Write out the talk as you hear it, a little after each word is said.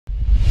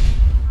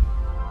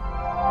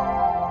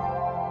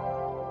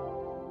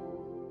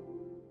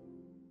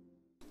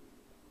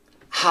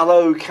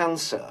Hello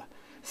Cancer,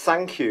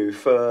 thank you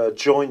for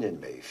joining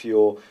me for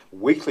your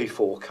weekly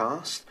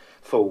forecast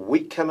for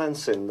week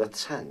commencing the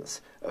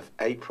 10th of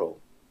April.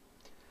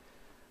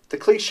 The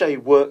cliche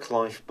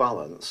work-life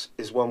balance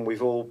is one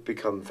we've all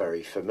become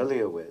very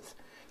familiar with,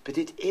 but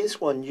it is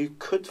one you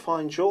could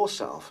find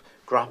yourself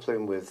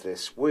grappling with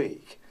this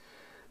week.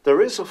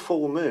 There is a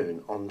full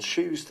moon on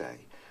Tuesday,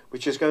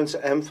 which is going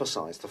to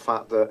emphasise the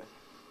fact that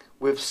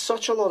with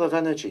such a lot of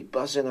energy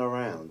buzzing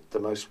around the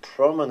most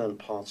prominent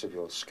part of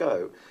your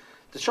scope,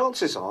 the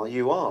chances are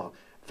you are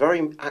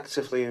very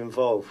actively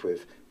involved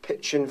with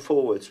pitching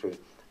forwards with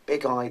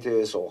big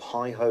ideas or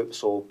high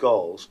hopes or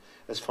goals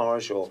as far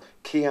as your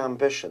key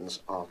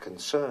ambitions are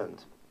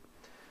concerned.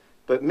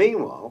 But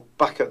meanwhile,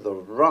 back at the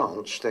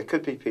ranch, there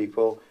could be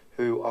people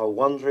who are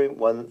wondering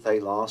when they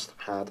last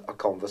had a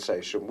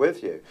conversation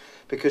with you,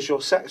 because your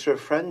sector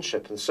of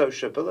friendship and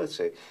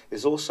sociability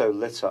is also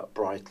lit up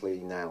brightly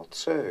now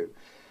too.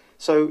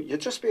 So you're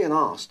just being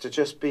asked to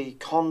just be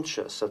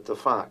conscious of the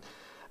fact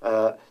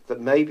that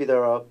maybe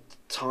there are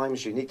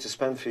times you need to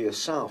spend for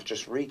yourself,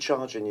 just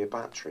recharging your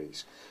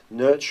batteries,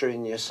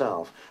 nurturing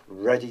yourself,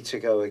 ready to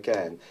go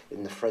again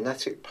in the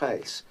frenetic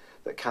pace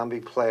that can be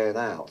playing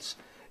out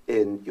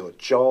in your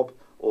job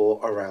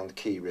or around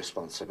key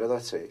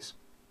responsibilities.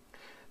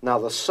 Now,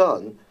 the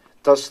Sun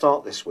does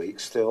start this week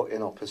still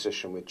in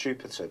opposition with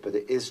Jupiter, but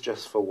it is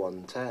just for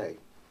one day.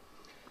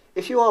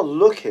 If you are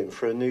looking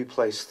for a new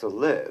place to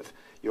live,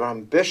 your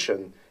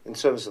ambition in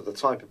terms of the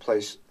type of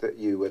place that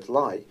you would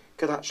like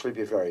could actually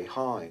be very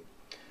high.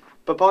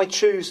 But by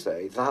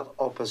Tuesday, that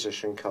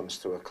opposition comes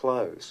to a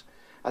close,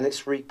 and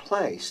it's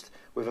replaced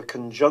with a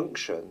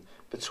conjunction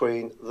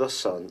between the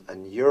Sun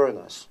and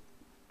Uranus.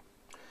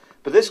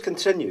 But this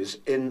continues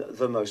in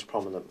the most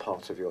prominent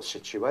part of your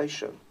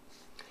situation.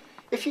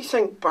 If you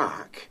think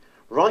back,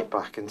 right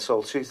back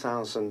until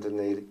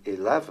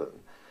 2011,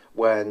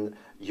 when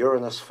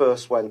Uranus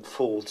first went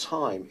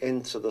full-time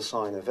into the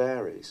sign of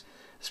Aries,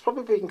 there's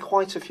probably been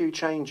quite a few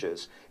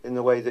changes in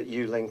the way that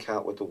you link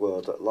out with the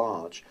world at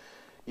large.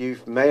 You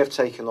may have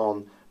taken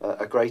on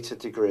a greater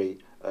degree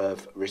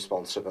of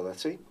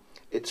responsibility.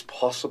 It's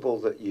possible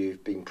that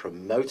you've been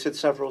promoted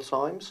several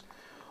times,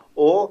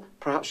 or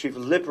perhaps you've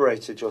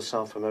liberated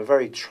yourself from a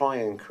very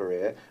trying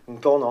career and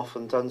gone off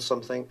and done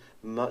something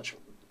much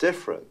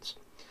different.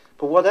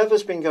 But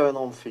whatever's been going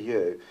on for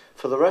you,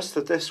 for the rest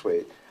of this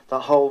week,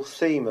 that whole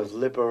theme of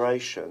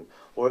liberation,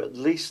 or at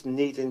least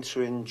needing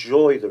to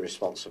enjoy the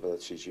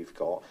responsibilities you've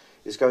got,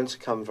 is going to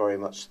come very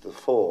much to the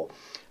fore.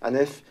 And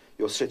if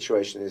your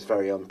situation is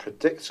very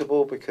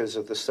unpredictable because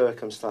of the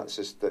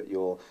circumstances that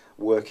you're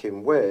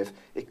working with,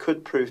 it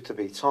could prove to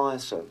be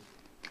tiresome.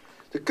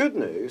 The good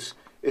news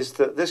is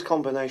that this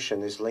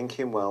combination is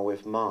linking well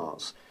with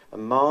Mars,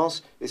 and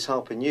Mars is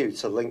helping you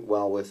to link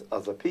well with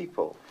other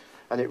people.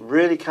 And it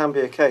really can be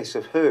a case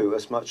of who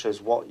as much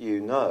as what you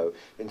know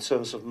in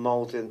terms of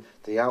moulding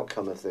the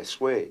outcome of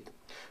this week.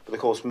 But of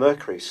course,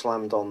 Mercury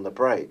slammed on the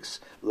brakes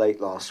late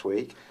last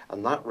week,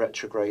 and that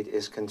retrograde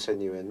is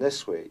continuing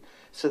this week.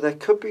 So there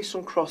could be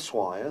some cross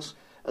wires,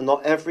 and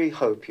not every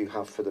hope you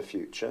have for the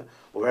future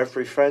or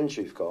every friend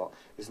you've got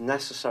is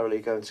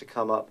necessarily going to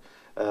come up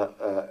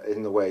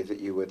in the way that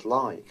you would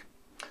like.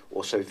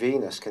 Also,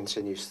 Venus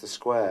continues to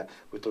square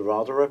with the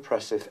rather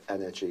oppressive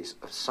energies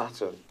of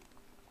Saturn.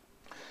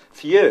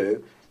 For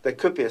you, there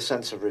could be a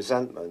sense of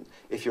resentment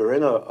if you're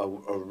in a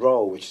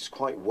role which is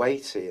quite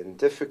weighty and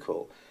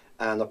difficult,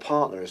 and a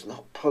partner is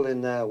not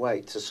pulling their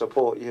weight to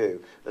support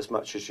you as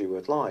much as you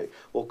would like.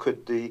 Or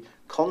could the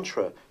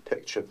contra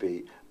picture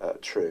be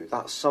true?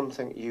 That's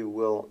something you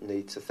will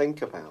need to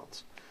think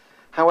about.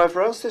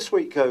 However, as this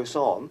week goes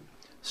on,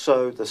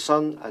 so the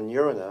Sun and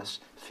Uranus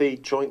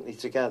feed jointly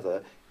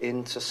together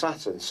into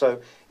Saturn.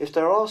 So if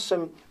there are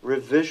some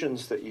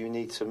revisions that you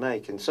need to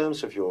make in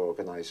terms of your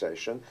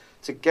organisation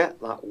to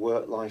get that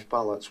work-life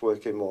balance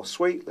working more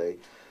sweetly,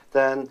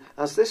 then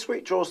as this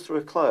week draws to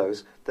a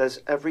close,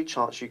 there's every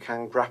chance you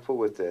can grapple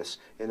with this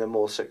in a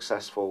more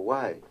successful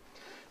way.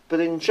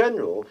 But in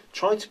general,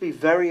 try to be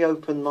very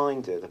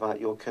open-minded about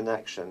your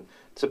connection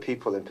to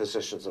people in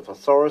positions of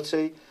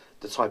authority,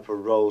 the type of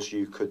roles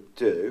you could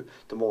do.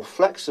 The more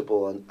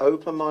flexible and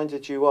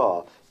open-minded you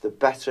are, the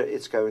better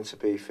it's going to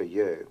be for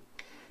you.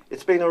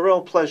 It's been a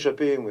real pleasure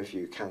being with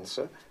you,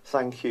 Cancer.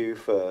 Thank you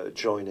for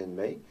joining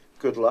me.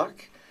 Good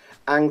luck,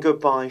 and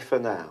goodbye for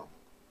now.